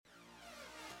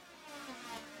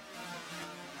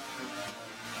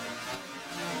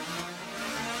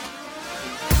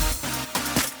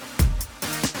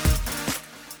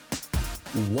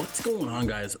What's going on,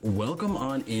 guys? Welcome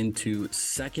on into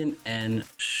Second and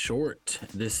Short.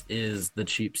 This is the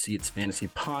Cheap Seats Fantasy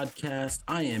Podcast.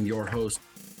 I am your host,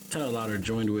 Tyler Lauder,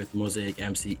 joined with Mosaic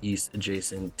MC East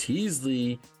Jason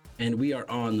Teasley, and we are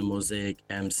on the Mosaic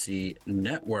MC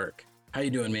Network. How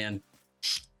you doing, man?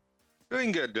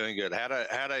 Doing good. Had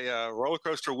a roller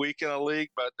coaster week in the league,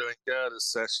 but doing good,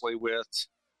 especially with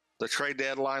the trade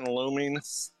deadline looming.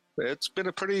 It's been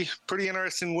a pretty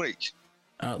interesting week.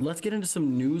 Let's get into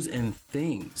some news and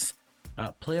things.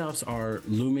 Playoffs are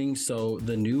looming, so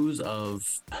the news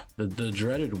of the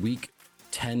dreaded week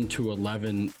 10 to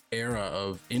 11 era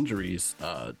of injuries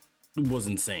was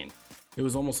insane. It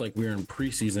was almost like we're in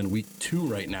preseason week 2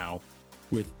 right now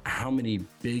with how many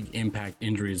big impact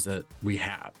injuries that we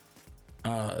have.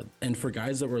 And for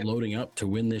guys that were loading up to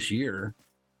win this year,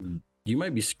 you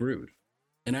might be screwed.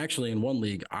 And actually, in one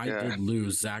league, I did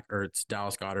lose Zach Ertz,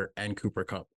 Dallas Goedert, and Cooper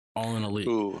Kupp all in a league.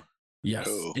 Ooh. Yes.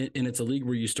 Ooh. And it's a league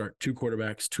where you start 2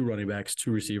 quarterbacks, 2 running backs, 2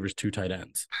 receivers, 2 tight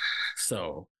ends.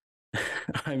 So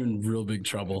I'm in real big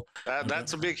trouble.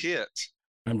 That's a big hit.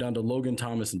 I'm down to Logan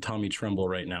Thomas and Tommy Tremble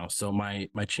right now. So my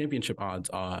championship odds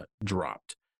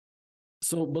dropped.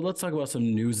 But let's talk about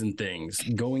some news and things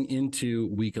going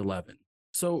into week 11.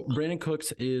 So Brandon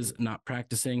Cooks is not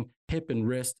practicing, hip and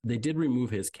wrist. They did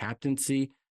remove his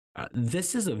captaincy.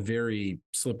 This is a very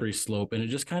slippery slope, and it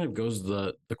just kind of goes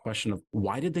to the question of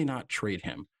why did they not trade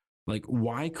him? Like,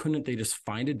 why couldn't they just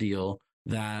find a deal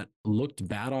that looked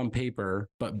bad on paper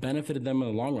but benefited them in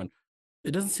the long run?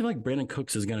 It doesn't seem like Brandon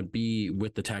Cooks is going to be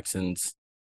with the Texans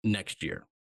next year.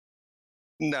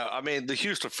 No, I mean, the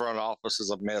Houston front office is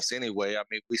a mess anyway. I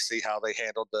mean, we see how they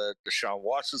handled the Deshaun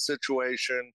Watson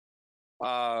situation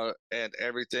and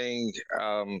everything.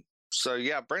 So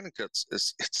yeah, Brandon Cooks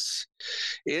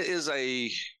it is a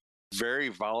very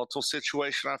volatile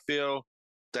situation. I feel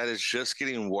that is just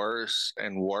getting worse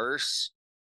and worse.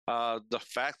 The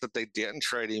fact that they didn't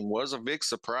trade him was a big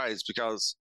surprise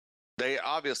because they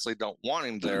obviously don't want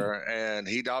him there, and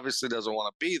he obviously doesn't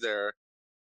want to be there.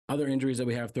 Other injuries that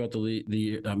we have throughout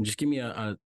the just give me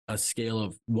a scale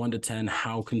of 1 to 10.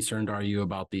 How concerned are you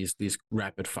about these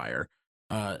rapid fire?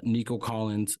 Nico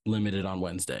Collins limited on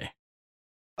Wednesday.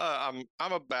 I'm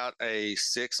about a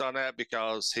 6 on that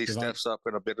because he steps up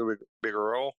in a bigger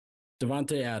role.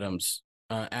 Devontae Adams,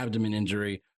 abdomen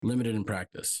injury, limited in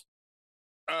practice.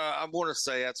 I'm going to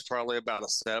say that's probably about a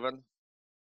 7.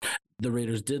 The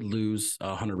Raiders did lose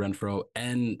Hunter Renfrow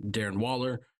and Darren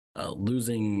Waller.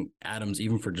 Losing Adams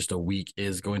even for just a week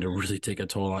is going to really take a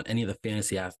toll on any of the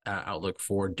fantasy outlook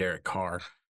for Derek Carr.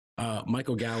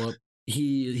 Michael Gallup,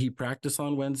 he practiced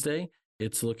on Wednesday.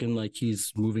 It's looking like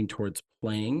he's moving towards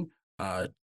playing.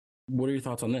 What are your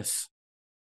thoughts on this?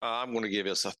 I'm going to give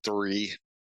this a 3.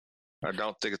 I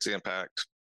don't think it's the impact.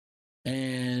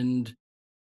 And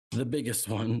the biggest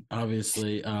one,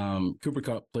 obviously, Cooper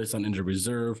Kupp placed on injured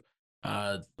reserve.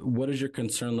 What is your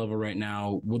concern level right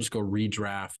now? We'll just go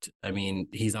redraft. I mean,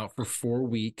 he's out for 4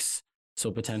 weeks, so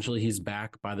potentially he's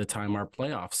back by the time our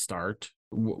playoffs start.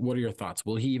 What are your thoughts?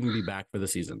 Will he even be back for the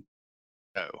season?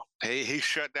 No, he's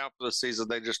shut down for the season.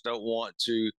 They just don't want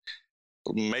to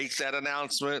make that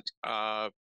announcement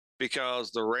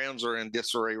because the Rams are in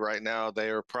disarray right now. They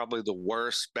are probably the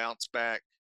worst bounce back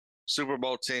Super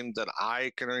Bowl team that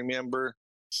I can remember.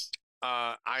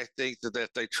 I think that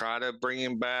if they try to bring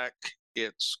him back,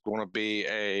 it's going to be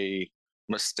a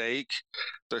mistake.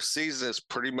 Their season is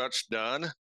pretty much done.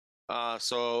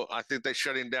 So I think they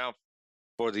shut him down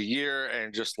for the year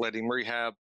and just let him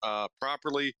rehab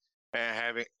properly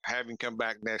and have him come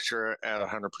back next year at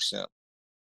 100%.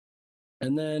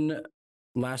 And then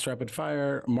last rapid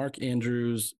fire, Mark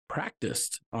Andrews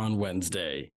practiced on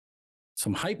Wednesday.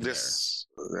 Some hype there.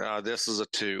 This is a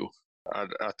 2. I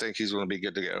think he's going to be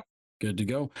good to go. Good to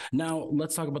go. Now,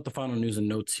 let's talk about the final news and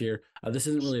notes here. This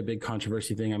isn't really a big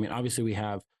controversy thing. I mean, obviously, we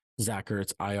have Zach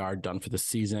Ertz, IR, done for the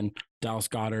season. Dallas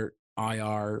Goedert,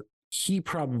 IR. He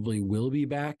probably will be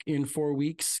back in 4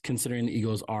 weeks, considering the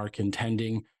Eagles are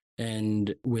contending.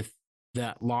 And with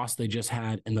that loss they just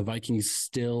had, and the Vikings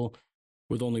still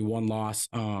with only 1 loss,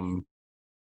 and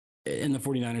the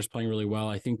 49ers playing really well,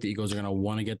 I think the Eagles are going to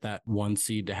want to get that 1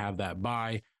 seed to have that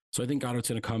bye. So I think Goddard's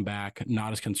going to come back.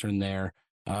 Not as concerned there.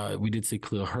 We did see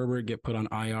Khalil Herbert get put on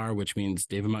IR, which means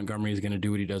David Montgomery is going to do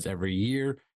what he does every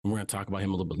year. And we're going to talk about him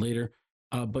a little bit later.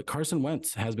 But Carson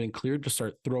Wentz has been cleared to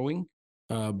start throwing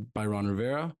by Ron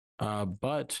Rivera.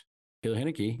 But Taylor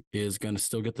Heinicke is going to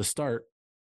still get the start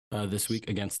this week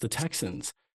against the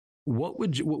Texans. What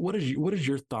is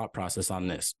your thought process on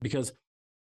this? Because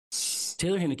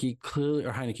Taylor Heinicke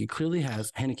clearly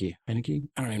has Heinicke. I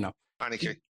don't even know.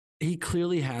 Heinicke. He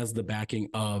clearly has the backing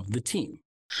of the team.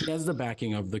 He has the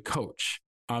backing of the coach.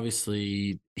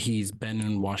 Obviously, he's been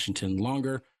in Washington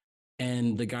longer,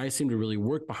 and the guys seem to really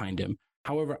work behind him.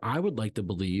 However, I would like to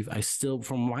believe, I still,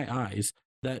 from my eyes,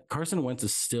 that Carson Wentz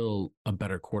is still a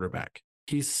better quarterback.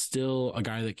 He's still a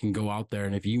guy that can go out there,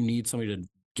 and if you need somebody to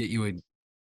get you a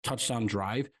touchdown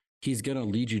drive, he's going to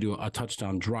lead you to a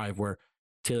touchdown drive where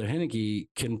Taylor Heinicke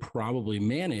can probably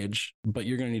manage, but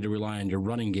you're going to need to rely on your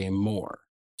running game more.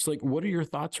 So, like, what are your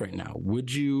thoughts right now?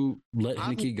 Would you let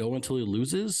Heinicke go until he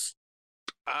loses?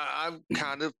 I'm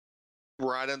kind of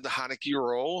right in the Heinicke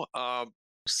role,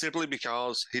 simply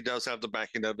because he does have the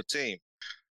backing of a team,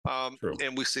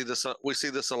 and we see this. We see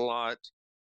this a lot.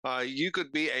 You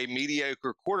could be a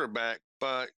mediocre quarterback,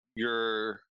 but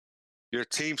your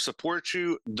team supports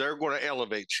you. They're going to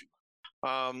elevate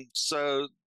you. So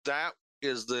that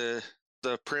is the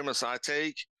premise I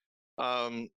take,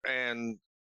 and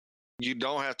you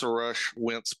don't have to rush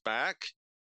Wentz back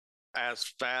as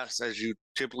fast as you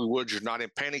typically would. You're not in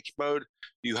panic mode.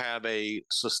 You have a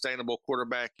sustainable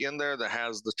quarterback in there that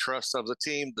has the trust of the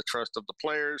team, the trust of the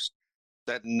players,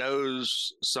 that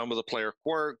knows some of the player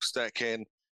quirks, that can,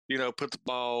 put the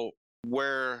ball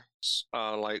where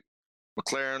like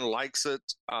McLaurin likes it,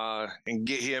 and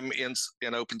get him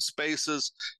in open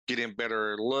spaces, get him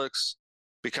better looks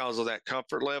because of that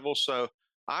comfort level. So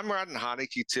I'm riding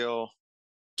Heinicke till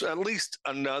at least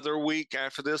another week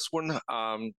after this one,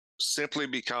 simply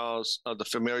because of the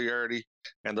familiarity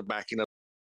and the backing up.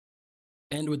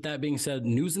 And with that being said,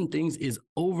 news and things is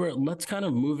over. Let's kind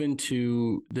of move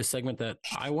into the segment that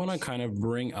I want to kind of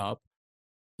bring up: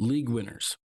 league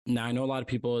winners. Now, I know a lot of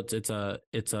people, it's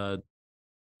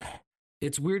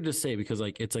weird to say because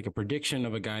it's like a prediction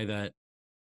of a guy that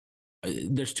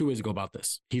there's two ways to go about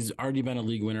this. He's already been a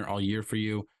league winner all year for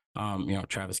you.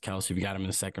 Travis Kelce, if you got him in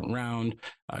the second round,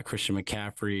 Christian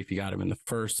McCaffrey, if you got him in the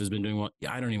first, has been doing well.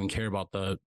 I don't even care about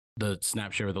the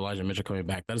snap share with Elijah Mitchell coming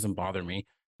back. That doesn't bother me.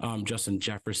 Justin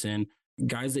Jefferson,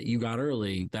 guys that you got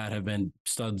early that have been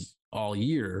studs all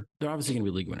year, they're obviously going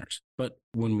to be league winners. But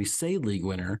when we say league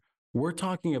winner, we're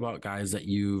talking about guys that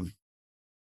you've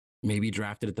maybe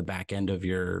drafted at the back end of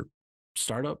your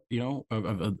startup,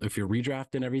 if you're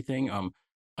redraft and everything. And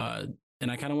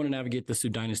I kind of want to navigate this through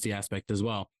dynasty aspect as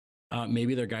well.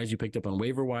 Maybe they're guys you picked up on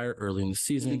waiver wire early in the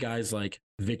season, guys like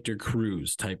Victor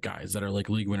Cruz type guys that are like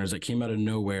league winners that came out of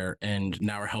nowhere and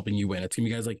now are helping you win. It's going to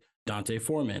be guys like Dante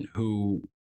Foreman, who,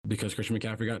 because Christian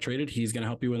McCaffrey got traded, he's going to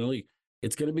help you win the league.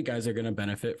 It's going to be guys that are going to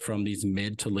benefit from these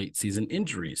mid to late season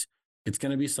injuries. It's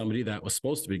going to be somebody that was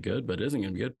supposed to be good, but isn't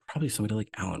going to be good. Probably somebody like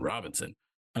Allen Robinson.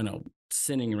 I know,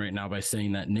 sinning right now by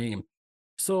saying that name.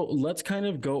 So let's kind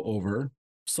of go over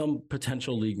some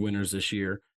potential league winners this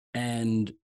year.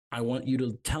 And I want you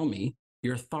to tell me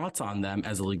your thoughts on them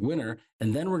as a league winner.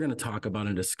 And then we're going to talk about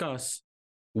and discuss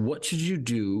what should you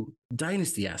do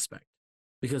dynasty aspect,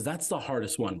 because that's the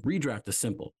hardest one. Redraft is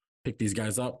simple. Pick these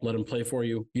guys up, let them play for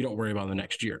you. You don't worry about the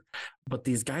next year. But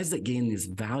these guys that gain this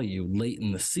value late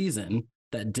in the season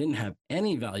that didn't have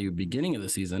any value beginning of the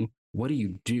season, what do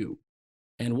you do?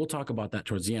 And we'll talk about that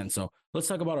towards the end. So let's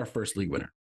talk about our first league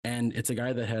winner. And it's a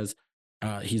guy that has,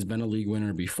 he's been a league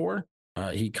winner before.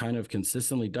 He kind of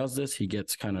consistently does this. He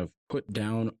gets kind of put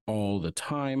down all the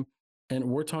time. And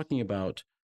we're talking about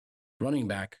running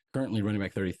back, currently running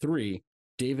back 33,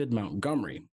 David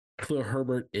Montgomery. Khalil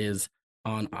Herbert is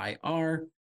on IR.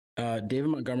 David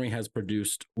Montgomery has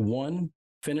produced one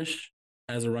finish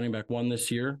as a running back one this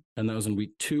year, and that was in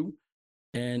week 2.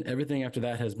 And everything after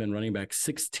that has been running back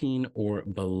 16 or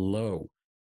below.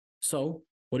 So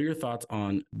what are your thoughts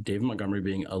on David Montgomery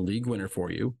being a league winner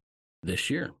for you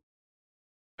this year?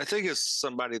 I think it's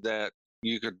somebody that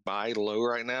you could buy low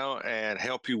right now and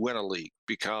help you win a league,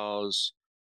 because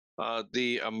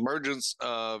the emergence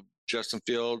of Justin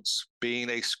Fields being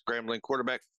a scrambling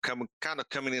quarterback,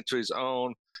 coming into his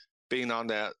own, being on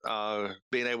that,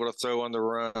 being able to throw on the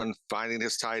run, finding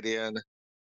his tight end,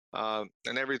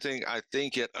 and everything, I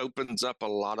think it opens up a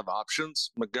lot of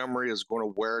options. Montgomery is going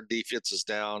to wear defenses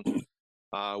down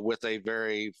with a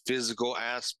very physical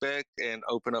aspect and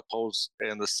open up holes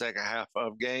in the second half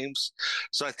of games.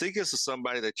 So I think this is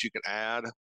somebody that you can add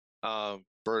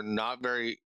for not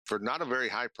a very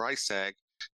high price tag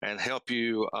and help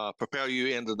you propel you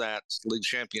into that league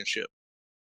championship.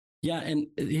 Yeah, and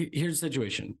here's the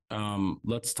situation.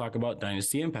 Let's talk about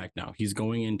Dynasty Impact now. He's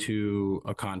going into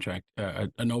a contract,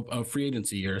 a free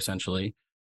agency year, essentially,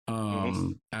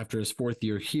 after his 4th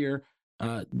year here.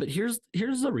 But here's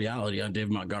the reality on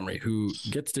David Montgomery, who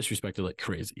gets disrespected like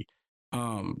crazy.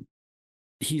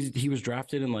 He was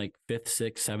drafted in like 5th,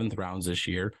 6th, 7th rounds this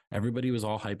year. Everybody was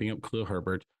all hyping up Khalil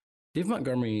Herbert. David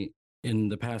Montgomery in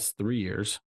the past 3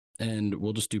 years and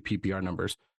we'll just do PPR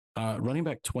numbers. Running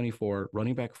back 24,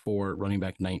 running back 4, running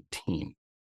back 19.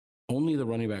 Only the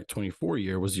running back 24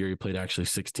 year was the year he played actually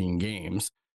 16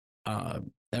 games.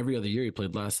 Every other year he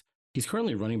played less. He's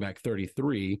currently running back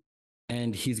 33,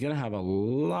 and he's going to have a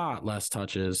lot less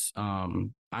touches,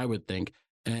 I would think,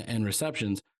 and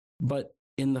receptions. But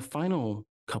in the final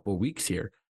couple weeks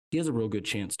here, he has a real good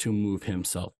chance to move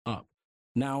himself up.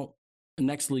 Now,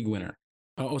 next league winner.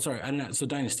 Sorry, I don't know. So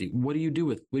Dynasty, what do you do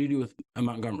with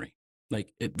Montgomery?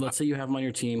 Like, let's say you have him on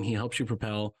your team, he helps you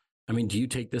propel. I mean, do you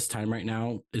take this time right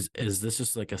now? Is this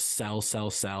just like a sell,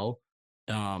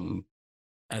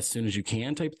 as soon as you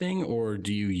can type thing, or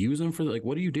do you use him for like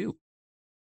what do you do?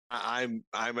 I'm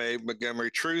a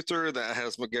Montgomery truther that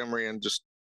has Montgomery in just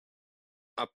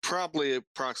probably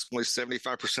approximately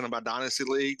 75% of my dynasty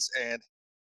leagues, and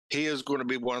he is going to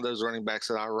be one of those running backs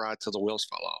that I ride till the wheels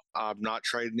fall off. I'm not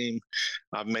trading him.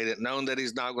 I've made it known that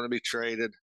he's not going to be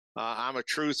traded. I'm a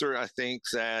truther. I think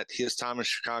that his time in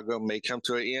Chicago may come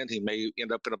to an end. He may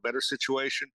end up in a better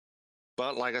situation.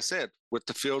 But like I said, with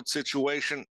the field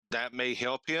situation, that may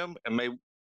help him and may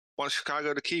want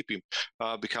Chicago to keep him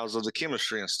because of the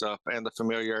chemistry and stuff and the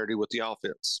familiarity with the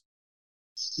offense.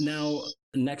 Now,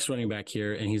 next running back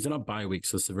here, and he's in a bye week,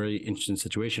 so it's a very interesting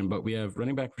situation, but we have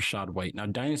running back Rachaad White. Now,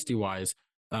 dynasty-wise,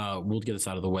 we'll get this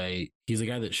out of the way. He's a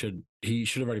guy that should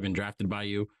have already been drafted by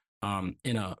you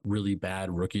in a really bad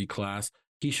rookie class.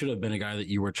 He should have been a guy that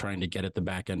you were trying to get at the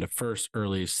back end of first,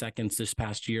 early seconds this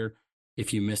past year.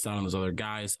 If you missed out on those other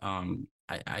guys,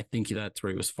 I think that's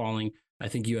where he was falling. I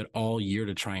think you had all year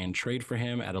to try and trade for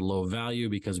him at a low value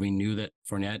because we knew that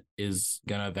Fournette is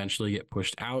going to eventually get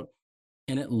pushed out.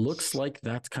 And it looks like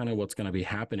that's kind of what's going to be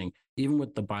happening. Even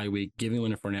with the bye week, giving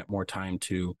Leonard Fournette more time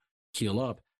to heal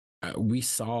up. We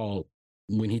saw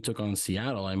when he took on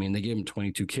Seattle, I mean, they gave him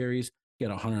 22 carries. He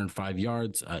had 105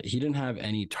 yards. He didn't have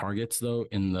any targets, though,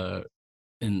 in the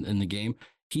game.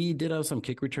 He did have some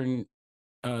kick return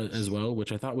as well,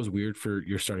 which I thought was weird for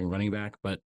your starting running back.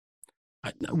 But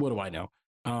what do I know?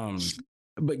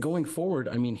 But going forward,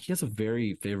 I mean, he has a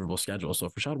very favorable schedule. So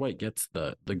if Rachaad White gets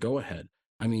the go-ahead,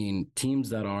 I mean, teams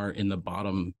that are in the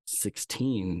bottom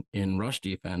 16 in rush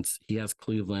defense, he has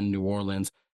Cleveland, New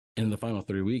Orleans, and in the final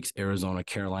 3 weeks, Arizona,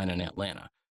 Carolina, and Atlanta.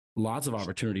 Lots of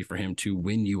opportunity for him to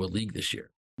win you a league this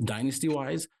year.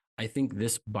 Dynasty-wise, I think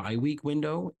this bye week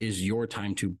window is your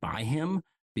time to buy him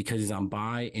because he's on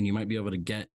bye, and you might be able to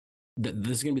get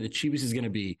this is going to be the cheapest he's going to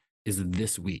be is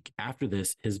this week. After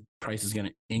this, his price is going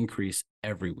to increase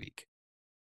every week.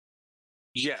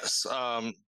 Yes.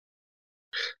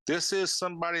 This is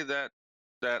somebody that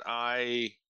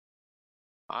I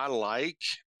like.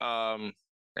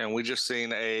 And we just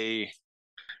seen in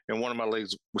one of my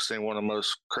leagues, we're seeing one of the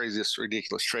most craziest,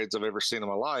 ridiculous trades I've ever seen in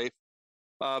my life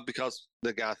because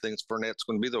the guy thinks Fournette's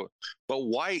going to be the one. But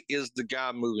White is the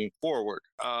guy moving forward.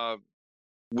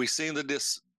 We've seen the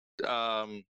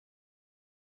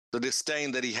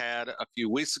disdain that he had a few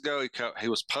weeks ago. He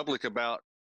was public about,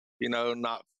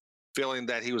 not feeling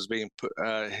that he was being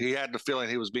he had the feeling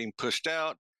he was being pushed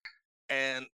out,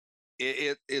 and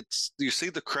it's you see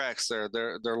the cracks there.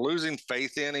 They're losing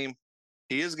faith in him.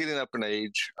 He is getting up in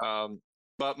age,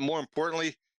 but more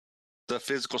importantly, the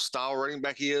physical style running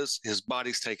back he is, his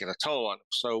body's taking a toll on him.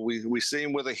 So we see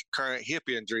him with a current hip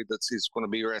injury that he's going to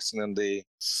be resting in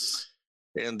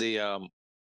the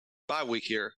bye week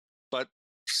here. But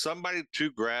somebody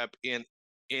to grab in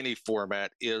any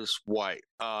format is White.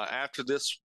 After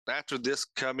this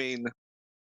coming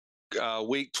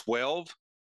week 12,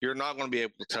 you're not going to be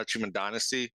able to touch him in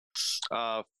Dynasty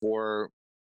for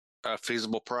a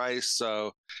feasible price.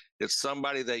 So it's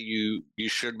somebody that you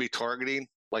should be targeting,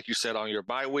 like you said, on your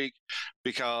bye week,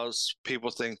 because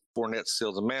people think Fournette's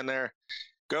still the man there.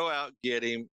 Go out, get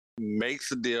him, make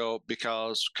the deal,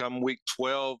 because come week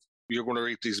 12, you're going to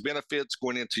reap these benefits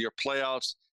going into your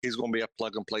playoffs. He's going to be a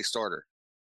plug-and-play starter.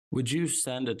 Would you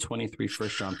send a 23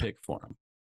 first-round pick for him?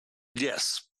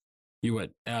 Yes. You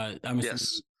would. I'm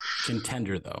yes.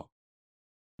 Contender, though.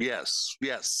 Yes.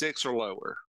 6 or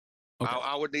lower. Okay.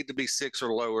 I would need to be 6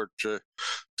 or lower to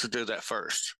do that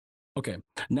first. Okay.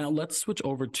 Now let's switch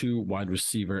over to wide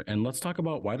receiver, and let's talk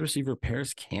about wide receiver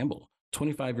Paris Campbell,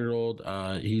 25-year-old.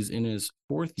 He's in his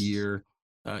 4th year.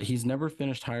 He's never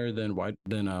finished higher than wide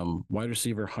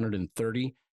receiver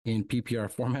 130 in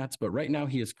PPR formats, but right now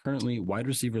he is currently wide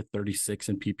receiver 36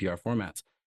 in PPR formats.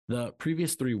 The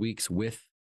previous 3 weeks with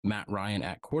Matt Ryan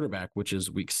at quarterback, which is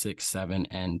week 6, 7,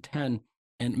 and 10,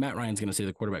 and Matt Ryan's going to say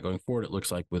the quarterback going forward, it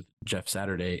looks like, with Jeff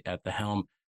Saturday at the helm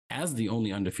as the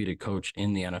only undefeated coach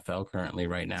in the NFL currently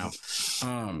right now.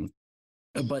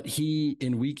 But he,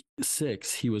 in week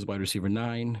 6, he was wide receiver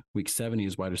 9. Week 7, he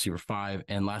was wide receiver 5.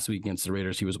 And last week against the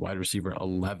Raiders, he was wide receiver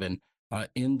 11.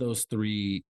 In those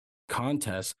 3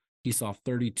 contests, he saw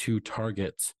 32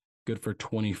 targets, good for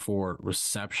 24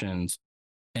 receptions,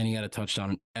 and he had a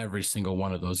touchdown in every single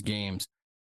one of those games.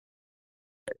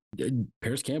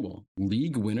 Paris Campbell,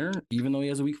 league winner, even though he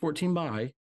has a week 14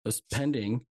 bye,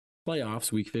 pending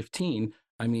playoffs week 15.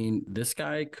 I mean, this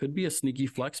guy could be a sneaky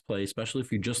flex play, especially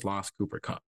if you just lost Cooper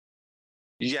Kupp.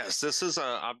 Yes, this is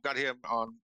I've got him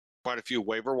on quite a few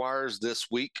waiver wires this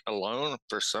week alone.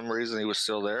 For some reason, he was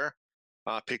still there.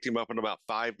 Picked him up in about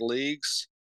 5 leagues.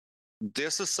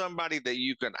 This is somebody that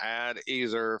you can add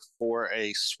either for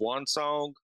a swan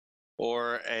song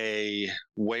or a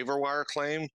waiver wire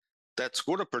claim that's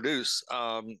going to produce.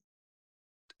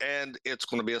 And it's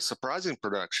going to be a surprising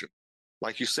production.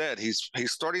 Like you said, he's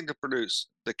starting to produce.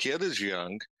 The kid is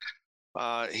young.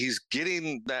 He's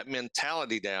getting that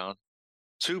mentality down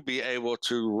to be able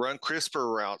to run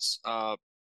crisper routes.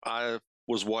 I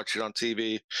was watching on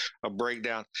TV a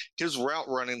breakdown. His route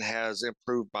running has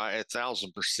improved by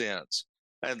 1,000%,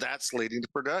 and that's leading to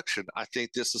production. I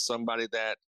think this is somebody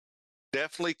that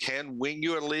definitely can win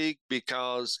you a league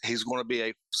because he's going to be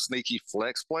a sneaky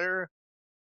flex player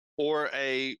or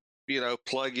a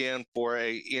plug in for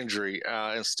a injury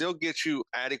and still get you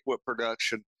adequate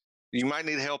production. You might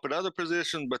need help at other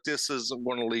positions, but this isn't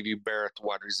going to leave you bare at the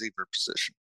wide receiver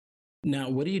position. Now,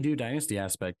 what do you do dynasty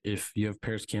aspect? If you have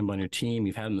Paris Campbell on your team,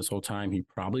 you've had him this whole time, he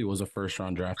probably was a first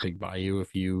round draft pick by you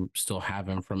if you still have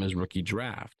him from his rookie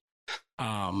draft.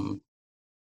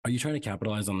 Are you trying to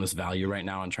capitalize on this value right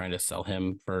now and trying to sell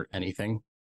him for anything?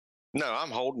 No,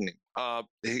 I'm holding him.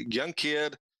 Young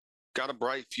kid, got a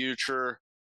bright future.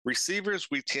 Receivers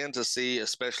we tend to see,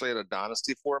 especially in a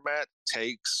dynasty format,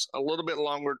 takes a little bit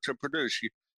longer to produce.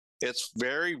 It's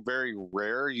very, very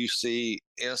rare you see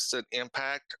instant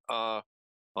impact on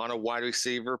a wide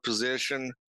receiver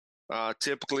position.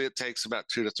 Typically, it takes about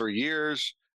 2 to 3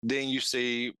 years. Then you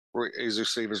see these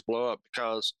receivers blow up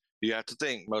because you have to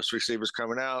think most receivers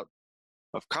coming out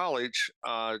of college,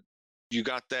 you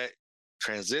got that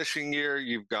transition year.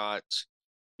 You've got,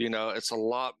 it's a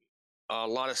lot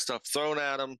of stuff thrown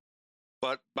at them.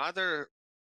 But by their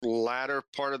latter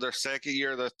part of their second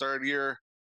year, their third year,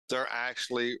 they're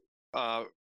actually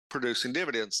producing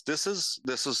dividends. This is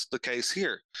the case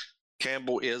here.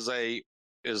 Campbell is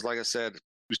like I said,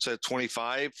 you said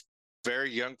 25,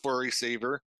 very young for a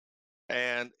receiver,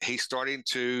 and he's starting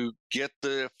to get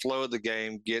the flow of the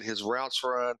game, get his routes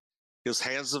run. His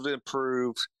hands have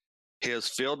improved. His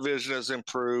field vision has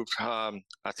improved. I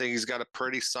think he's got a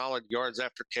pretty solid yards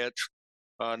after catch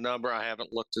number. I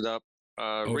haven't looked it up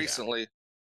recently,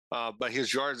 but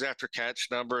his yards after catch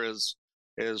number is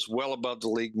well above the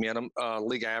league minimum,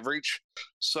 league average.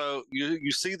 So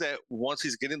you see that once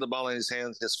he's getting the ball in his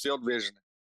hands, his field vision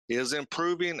is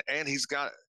improving, and he's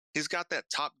got that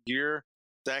top gear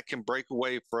that can break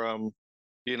away from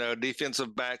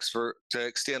defensive backs to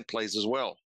extend plays as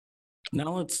well.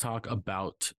 Now let's talk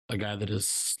about a guy that is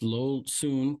slow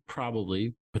soon,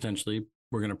 probably, potentially.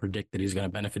 We're going to predict that he's going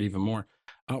to benefit even more.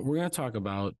 We're going to talk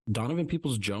about Donovan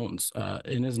Peoples-Jones.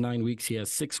 In his 9 weeks, he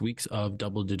has 6 weeks of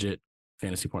double-digit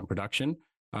fantasy point production.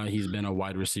 He's been a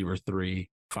wide receiver 3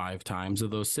 5 times of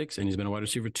those 6, and he's been a wide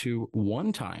receiver 2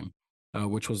 1 time,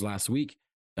 which was last week.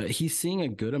 He's seeing a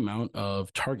good amount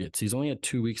of targets. He's only had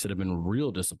 2 weeks that have been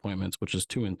real disappointments, which is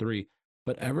 2 and 3.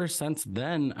 But ever since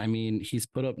then, I mean, he's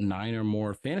put up 9 or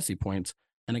more fantasy points,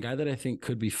 and a guy that I think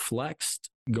could be flexed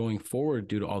going forward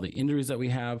due to all the injuries that we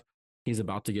have. He's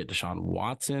about to get Deshaun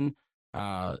Watson.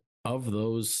 Of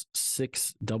those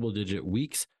 6 double-digit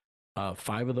weeks,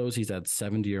 5 of those he's had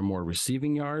 70 or more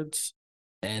receiving yards,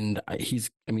 and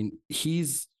he's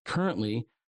currently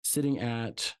sitting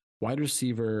at wide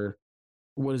receiver.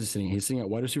 What is he sitting? He's sitting at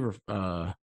wide receiver.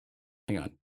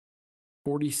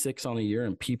 46 on the year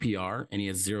in PPR, and he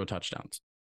has 0 touchdowns.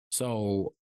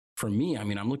 So for me, I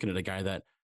mean, I'm looking at a guy that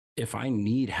if I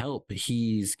need help,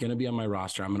 he's going to be on my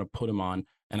roster. I'm going to put him on.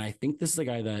 And I think this is a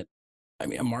guy that, I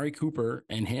mean, Amari Cooper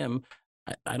and him,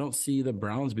 I don't see the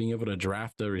Browns being able to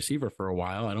draft a receiver for a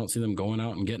while. I don't see them going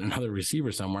out and getting another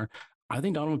receiver somewhere. I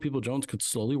think Donovan Peoples-Jones could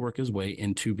slowly work his way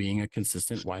into being a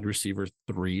consistent wide receiver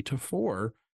 3 to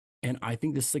 4. And I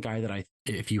think this is a guy that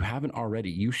if you haven't already,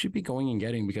 you should be going and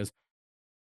getting, because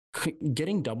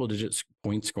getting double-digit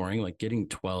point scoring, like getting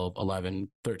 12,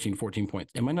 11, 13, 14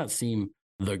 points, it might not seem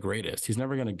the greatest. He's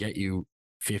never going to get you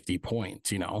 50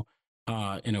 points, in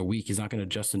a week. He's not going to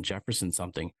Justin Jefferson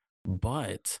something.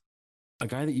 But a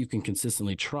guy that you can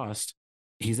consistently trust,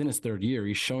 he's in his 3rd year.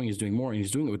 He's showing he's doing more, and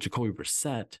he's doing it with Jacoby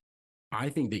Brissett. I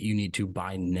think that you need to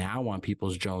buy now on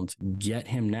Peoples-Jones. Get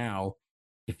him now.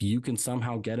 If you can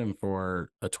somehow get him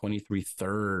for a 23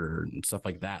 third and stuff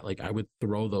like that, like I would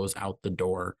throw those out the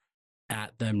door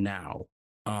at them now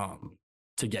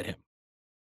to get him.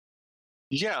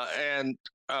 Yeah, and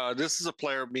this is a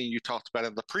player you talked about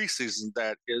in the preseason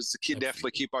that is the kid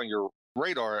definitely keep on your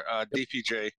radar.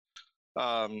 DPJ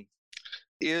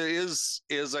is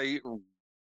a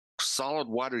solid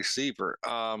wide receiver.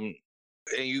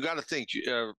 And you got to think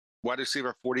wide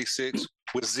receiver 46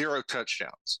 with 0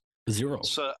 touchdowns. 0.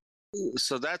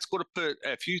 So that's going to put,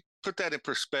 if you put that in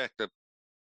perspective,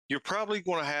 you're probably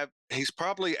going to have, he's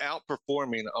probably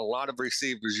outperforming a lot of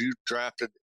receivers you drafted,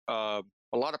 a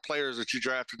lot of players that you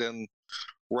drafted in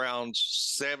rounds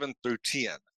 7 through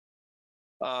 10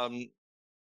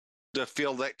 to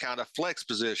fill that kind of flex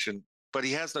position. But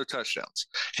he has no touchdowns.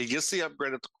 He gets the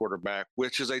upgrade at the quarterback,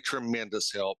 which is a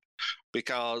tremendous help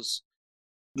because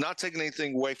not taking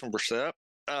anything away from Brissett,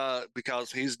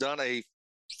 because he's done a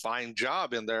fine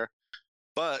job in there.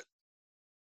 But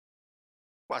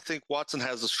I think Watson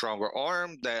has a stronger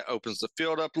arm that opens the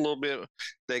field up a little bit,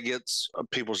 that gets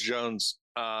Peoples-Jones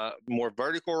more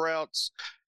vertical routes.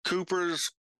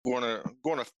 Cooper's going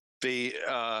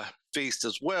to feast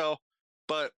as well.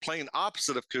 But playing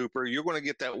opposite of Cooper, you're going to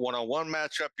get that one-on-one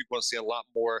matchup. You're going to see a lot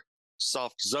more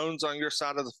soft zones on your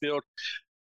side of the field,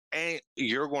 and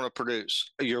you're going to produce.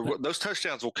 Those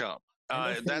touchdowns will come.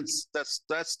 That's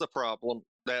the problem,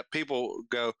 that people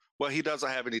go, well, he doesn't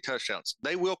have any touchdowns.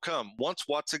 They will come. Once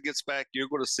Watson gets back, you're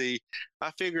going to see,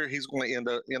 I figure he's going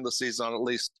to end the season on at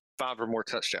least 5 or more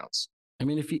touchdowns. I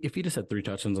mean, if he just had 3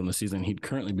 touchdowns on the season, he'd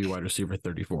currently be wide receiver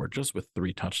 34, just with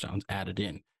 3 touchdowns added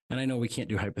in. And I know we can't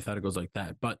do hypotheticals like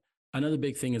that, but another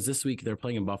big thing is this week they're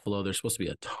playing in Buffalo. There's supposed to be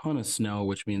a ton of snow,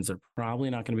 which means they're probably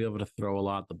not going to be able to throw a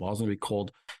lot. The ball's going to be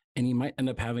cold, and he might end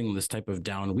up having this type of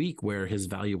down week where his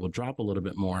value will drop a little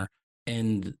bit more,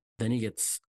 and then he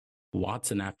gets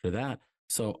Watson after that.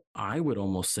 So I would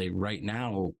almost say right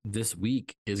now, this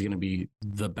week is going to be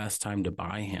the best time to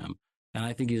buy him. And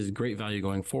I think he's a great value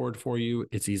going forward for you.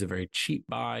 He's a very cheap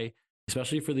buy,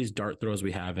 especially for these dart throws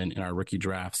we have in our rookie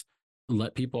drafts.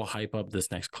 Let people hype up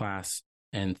this next class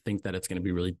and think that it's going to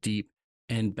be really deep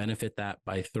and benefit that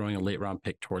by throwing a late round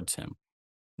pick towards him.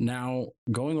 Now,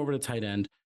 going over to tight end,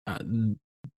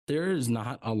 there is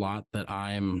not a lot that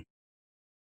I'm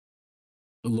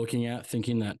looking at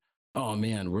thinking that, oh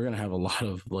man, we're going to have a lot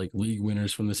of like league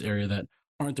winners from this area that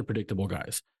aren't the predictable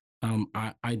guys.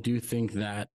 I do think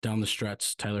that down the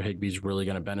stretch, Tyler Higbee's really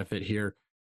going to benefit here.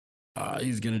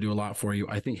 He's going to do a lot for you.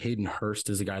 I think Hayden Hurst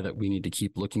is a guy that we need to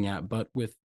keep looking at, but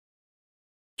with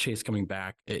Chase coming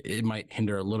back, it might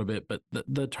hinder a little bit, but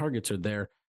the targets are there.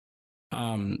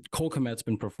 Cole Kmet's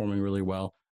been performing really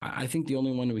well. I think the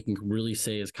only one we can really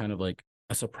say is kind of like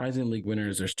a surprising league winner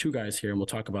is there's 2 guys here, and we'll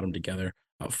talk about them together.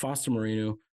 Foster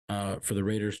Moreno for the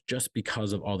Raiders, just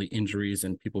because of all the injuries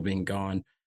and people being gone,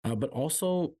 but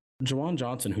also Juwan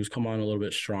Johnson, who's come on a little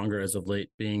bit stronger as of late,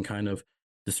 being kind of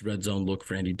this red zone look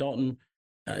for Andy Dalton.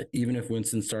 Even if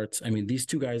Winston starts, I mean, these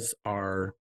 2 guys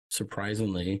are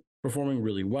surprisingly performing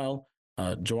really well.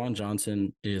 Juwan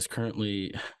Johnson is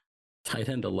currently tight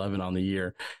end 11 on the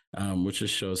year, which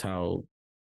just shows how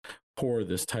poor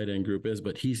this tight end group is.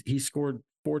 But he scored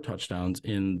 4 touchdowns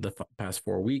in the past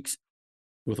 4 weeks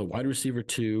with a wide receiver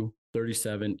 2,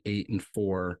 37, 8, and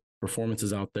 4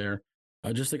 performances out there.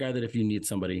 Just a guy that if you need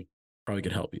somebody, probably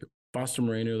could help you. Foster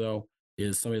Moreno, though,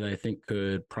 is somebody that I think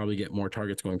could probably get more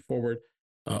targets going forward.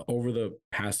 Over the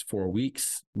past 4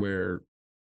 weeks where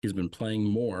he's been playing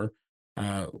more,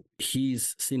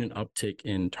 he's seen an uptick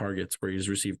in targets where he's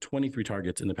received 23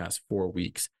 targets in the past 4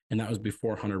 weeks. And that was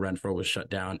before Hunter Renfrow was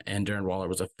shut down and Darren Waller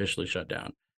was officially shut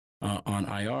down on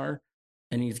IR.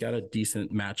 And he's got a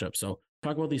decent matchup. So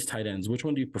talk about these tight ends. Which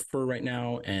one do you prefer right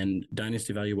now? And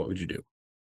dynasty value, what would you do?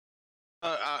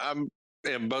 I'm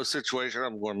in both situations.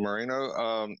 I'm going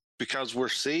Moreno because we're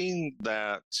seeing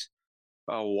that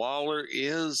Waller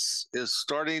is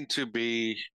starting to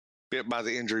be bit by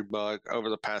the injury bug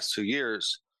over the past 2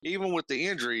 years. Even with the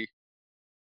injury,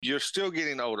 you're still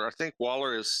getting older. I think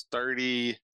Waller is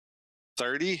 31.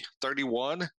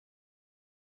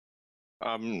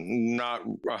 I'm not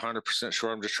 100%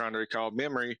 sure. I'm just trying to recall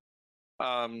memory.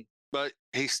 But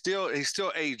he's still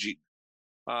aging.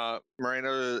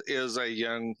 Moreno is a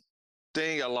young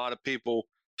thing. A lot of people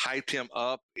hyped him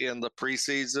up in the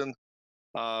preseason.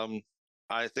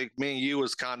 I think me and you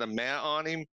was kind of mad on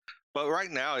him, but right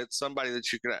now it's somebody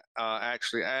that you could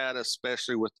actually add,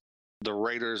 especially with the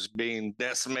Raiders being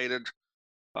decimated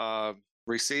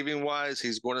receiving wise.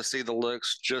 He's going to see the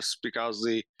looks just because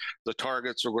the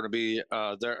targets are going to be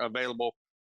there available.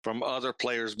 from other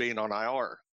players being on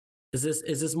IR. Is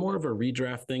this more of a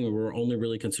redraft thing? We're only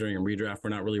really considering a redraft. We're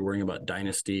not really worrying about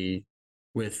dynasty.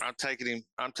 With I'm taking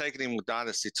him with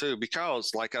dynasty too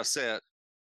because, like I said,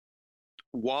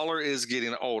 Waller is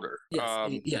getting older.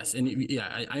 yes, and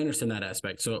yeah, I understand that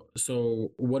aspect.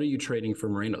 So what are you trading for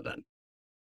Moreno then?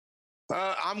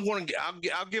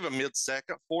 I'll give a mid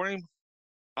second for him.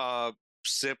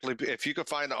 Simply, if you can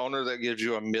find an owner that gives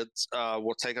you a mid,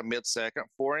 we'll take a mid second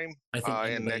for him. I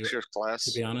think in next year's class.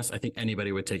 To be honest, I think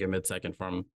anybody would take a mid second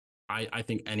from him. I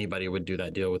think anybody would do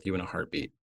that deal with you in a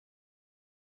heartbeat.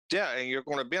 Yeah, and you're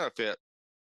going to benefit.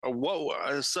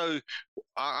 So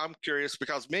I'm curious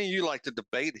because me and you like to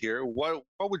debate here. What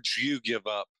would you give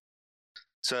up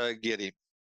to get him?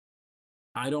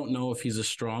 I don't know if he's a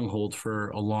stronghold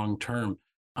for a long term.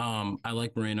 I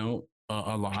like Moreno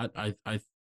a lot.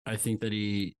 I think that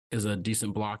he is a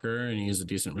decent blocker and he's a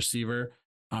decent receiver.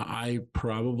 I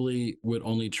probably would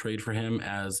only trade for him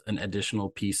as an additional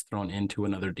piece thrown into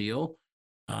another deal.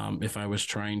 If I was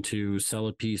trying to sell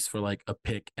a piece for like a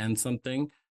pick and something,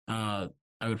 I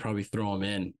would probably throw him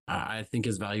in. I think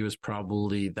his value is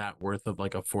probably that worth of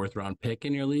like a 4th round pick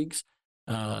in your leagues.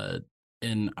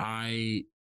 And I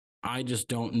just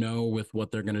don't know with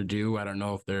what they're going to do. I don't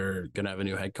know if they're going to have a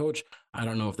new head coach. I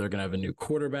don't know if they're going to have a new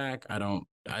quarterback. I don't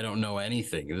know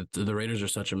anything. The Raiders are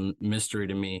such a mystery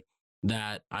to me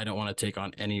that I don't want to take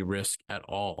on any risk at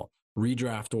all.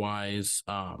 Redraft wise,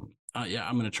 yeah,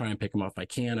 I'm going to try and pick him up if I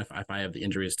can. If I have the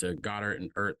injuries to Goddard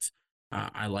and Ertz,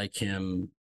 I like him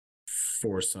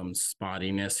for some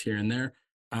spottiness here and there.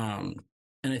 And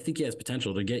I think he has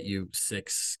potential to get you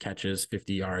 6 catches,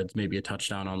 50 yards, maybe a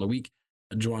touchdown on the week.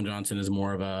 Juwan Johnson is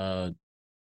more of a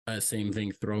same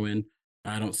thing throw in.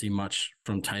 I don't see much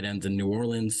from tight ends in New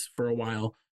Orleans for a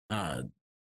while.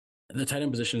 The tight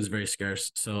end position is very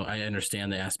scarce, so I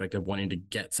understand the aspect of wanting to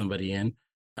get somebody in,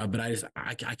 but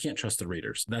I can't trust the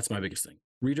Raiders. That's my biggest thing.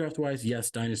 Redraft wise,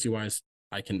 yes. Dynasty wise,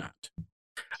 I cannot.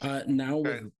 Now,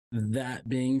 with that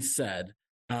being said,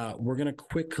 we're going to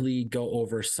quickly go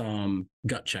over some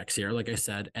gut checks here, like I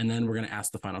said, and then we're going to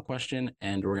ask the final question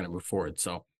and we're going to move forward.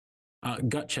 So,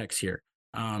 gut checks here.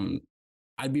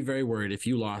 I'd be very worried if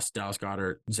you lost Dallas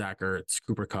Goedert, Zach Ertz,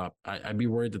 Cooper Kupp. I'd be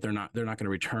worried that they're not going to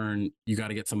return. You got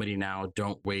to get somebody now.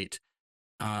 Don't wait.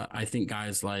 I think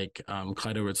guys like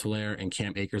Clyde Edwards-Helaire and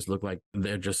Cam Akers look like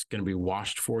they're just going to be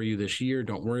washed for you this year.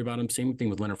 Don't worry about them. Same thing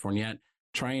with Leonard Fournette.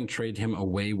 Try and trade him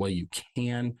away while you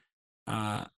can.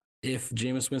 If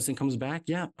Jameis Winston comes back,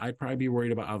 yeah, I'd probably be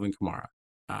worried about Alvin Kamara.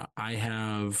 I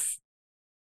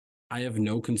have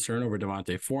no concern over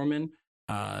Devontae Foreman.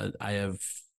 I have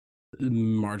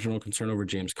marginal concern over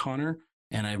James Conner,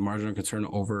 and I have marginal concern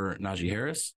over Najee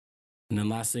Harris. And then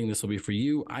last thing, this will be for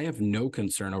you. I have no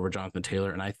concern over Jonathan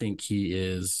Taylor, and I think he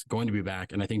is going to be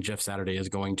back. And I think Jeff Saturday is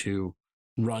going to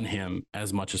run him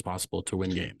as much as possible to win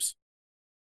games.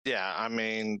 Yeah, I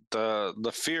mean,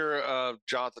 the fear of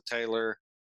Jonathan Taylor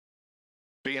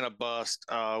being a bust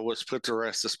was put to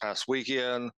rest this past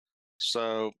weekend.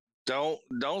 So don't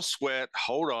sweat.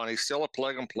 Hold on. He's still a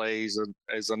plug and play. He's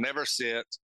a never sit,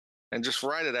 and just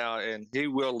write it out. And he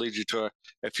will lead you to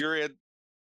if you're in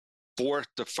 4th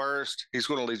to 1st, he's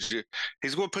going to lead you.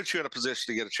 He's going to put you in a position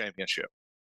to get a championship.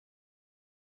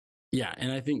 Yeah,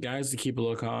 and I think guys to keep a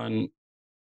look on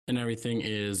and everything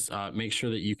is make sure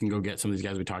that you can go get some of these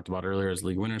guys we talked about earlier as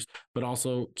league winners, but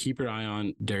also keep your eye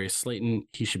on Darius Slayton.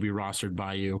 He should be rostered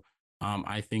by you.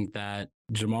 I think that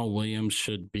Jamal Williams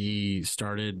should be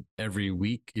started every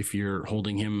week if you're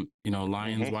holding him,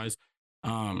 Lions wise.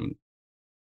 I'm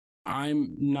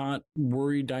not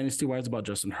worried dynasty wise about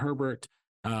Justin Herbert.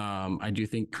 I do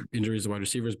think injuries to wide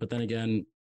receivers, but then again,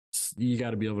 you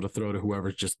got to be able to throw to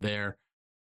whoever's just there.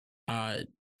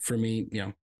 For me,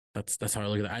 that's how I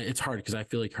look at it. It's hard because I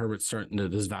feel like Herbert's starting to,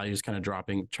 his value is kind of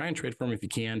dropping. Try and trade for him if you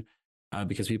can,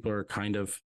 because people are kind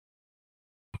of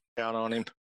down on him.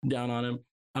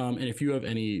 And if you have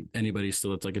anybody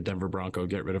still that's like a Denver Bronco,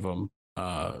 get rid of them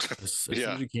as soon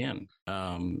as you can.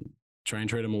 Try and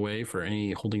trade them away for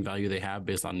any holding value they have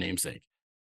based on namesake.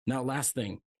 Now, last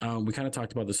thing, we kind of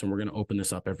talked about this, and we're going to open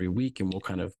this up every week, and we'll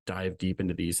kind of dive deep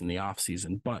into these in the off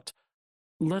season. But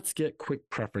let's get quick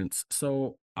preference.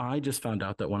 So I just found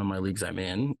out that one of my leagues I'm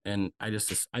in, and I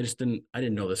didn't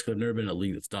know this because I've never been in a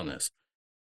league that's done this.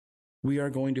 We are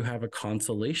going to have a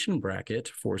consolation bracket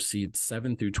for seeds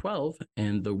 7 through 12,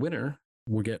 and the winner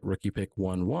will get rookie pick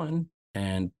 1-1,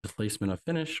 and the placement of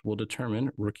finish will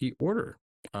determine rookie order.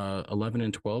 11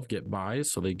 and 12 get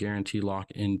buys, so they guarantee lock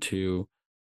into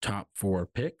top 4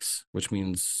 picks, which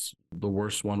means the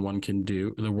worst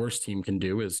team can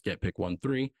do is get pick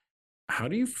 1-3. How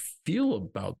do you feel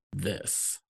about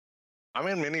this? I'm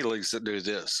in many leagues that do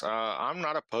this. I'm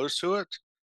not opposed to it.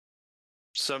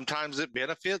 Sometimes it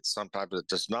benefits, sometimes it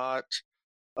does not.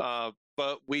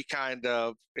 But we kind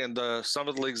of, in some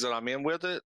of the leagues that I'm in with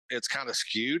it, it's kind of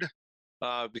skewed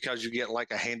because you get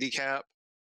like a handicap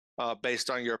based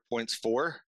on your points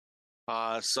for.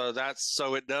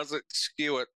 So it doesn't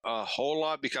skew it a whole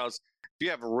lot, because if you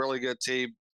have a really good team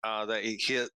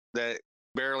that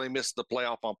barely missed the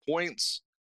playoff on points,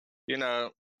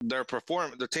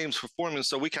 the team's performing.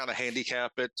 So we kind of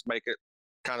handicap it to make it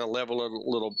kind of level it a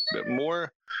little bit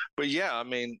more. But yeah, I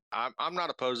mean, I'm not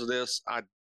opposed to this.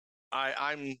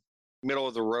 I'm middle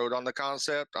of the road on the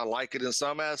concept. I like it in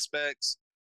some aspects.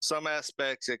 Some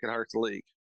aspects it can hurt the league.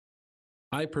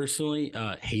 I personally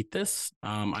hate this.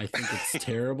 I think it's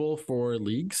terrible for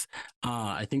leagues.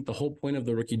 I think the whole point of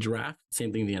the rookie draft,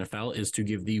 same thing in the NFL, is to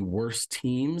give the worst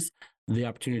teams the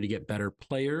opportunity to get better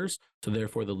players. So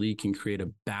therefore the league can create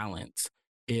a balance.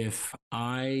 If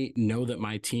I know that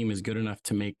my team is good enough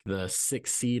to make the 6th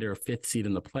seed or 5th seed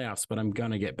in the playoffs, but I'm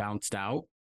going to get bounced out,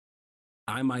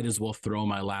 I might as well throw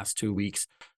my last 2 weeks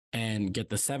and get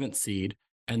the 7th seed.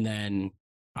 And then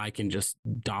I can just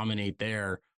dominate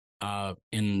there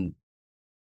in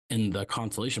the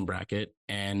consolation bracket,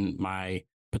 and my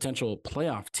potential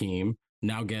playoff team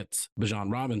now gets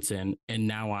Bijan Robinson, and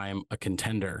now I'm a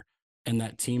contender. And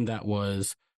that team that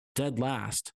was dead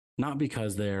last, not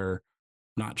because they're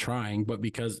not trying, but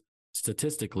because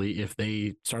statistically, if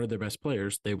they started their best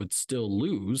players, they would still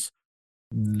lose.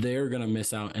 They're going to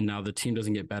miss out, and now the team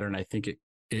doesn't get better. And I think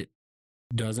it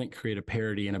doesn't create a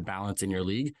parity and a balance in your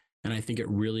league, and I think it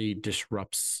really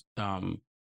disrupts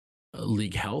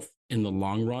league health in the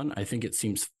long run. I think it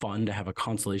seems fun to have a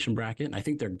consolation bracket, and I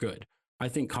think they're good. I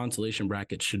think consolation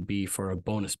brackets should be for a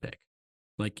bonus pick.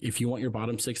 Like if you want your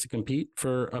bottom 6 to compete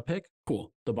for a pick,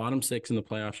 cool. The bottom 6 in the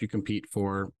playoffs, you compete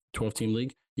for 12-team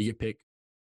league, you get pick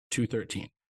 213,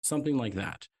 something like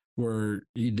that, where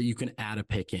you can add a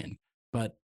pick in.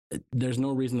 But there's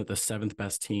no reason that the 7th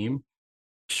best team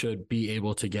should be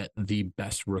able to get the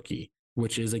best rookie,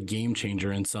 which is a game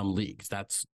changer in some leagues.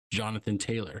 That's Jonathan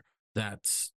Taylor.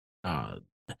 That's Bijan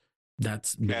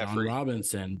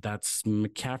Robinson. That's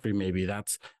McCaffrey. Maybe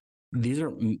that's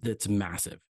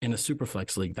massive in a super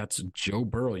flex league. That's Joe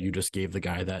Burrow. You just gave the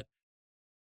guy that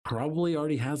probably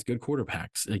already has good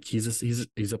quarterbacks. Like he's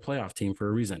a playoff team for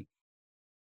a reason.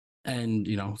 And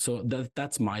so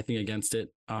that's my thing against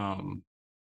it.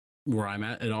 Where I'm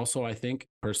at. And also, I think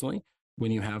personally,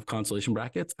 when you have consolation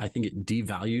brackets, I think it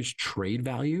devalues trade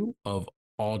value of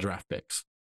all draft picks,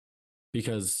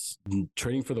 because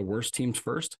trading for the worst teams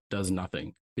first does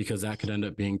nothing, because that could end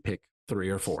up being pick 3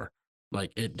 or 4.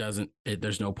 Like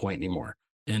there's no point anymore,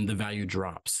 and the value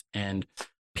drops, and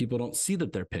people don't see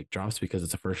that their pick drops because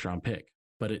it's a first round pick,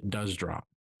 but it does drop.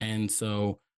 And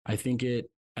so I think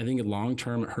long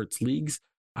term it hurts leagues.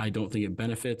 I don't think it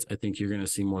benefits. I think you're going to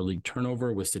see more league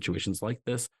turnover with situations like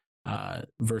this,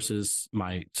 versus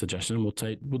my suggestion.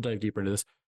 We'll dive deeper into this.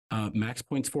 Max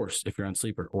points force if you're on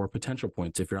Sleeper, or potential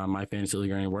points if you're on My Fantasy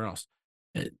League or anywhere else.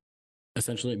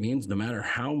 Essentially, it means no matter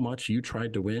how much you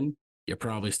tried to win, you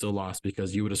probably still lost,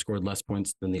 because you would have scored less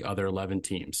points than the other 11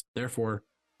 teams. Therefore,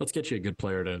 let's get you a good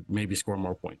player to maybe score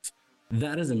more points.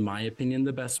 That is, in my opinion,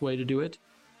 the best way to do it,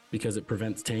 because it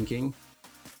prevents tanking.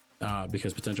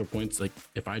 Because potential points, like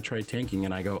if I try tanking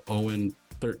and I go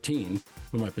 0-13,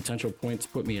 when my potential points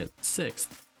put me at 6th,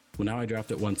 well, now I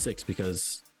draft at 1-6,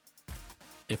 because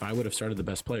if I would have started the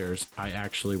best players, I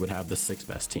actually would have the 6th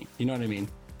best team. You know what I mean?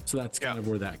 So that's kind of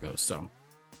where that goes. So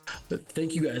but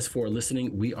thank you guys for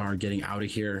listening. We are getting out of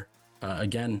here.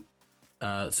 Again,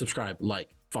 subscribe, like,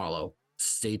 follow,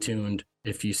 stay tuned.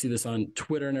 If you see this on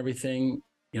Twitter and everything,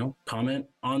 comment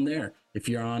on there. If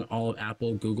you're on all of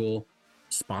Apple, Google,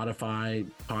 Spotify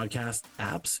podcast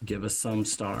apps, give us some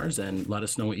stars and let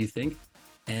us know what you think.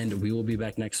 And we will be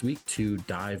back next week to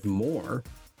dive more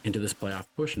into this playoff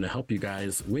push and to help you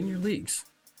guys win your leagues.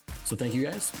 So thank you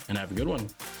guys, and have a good one.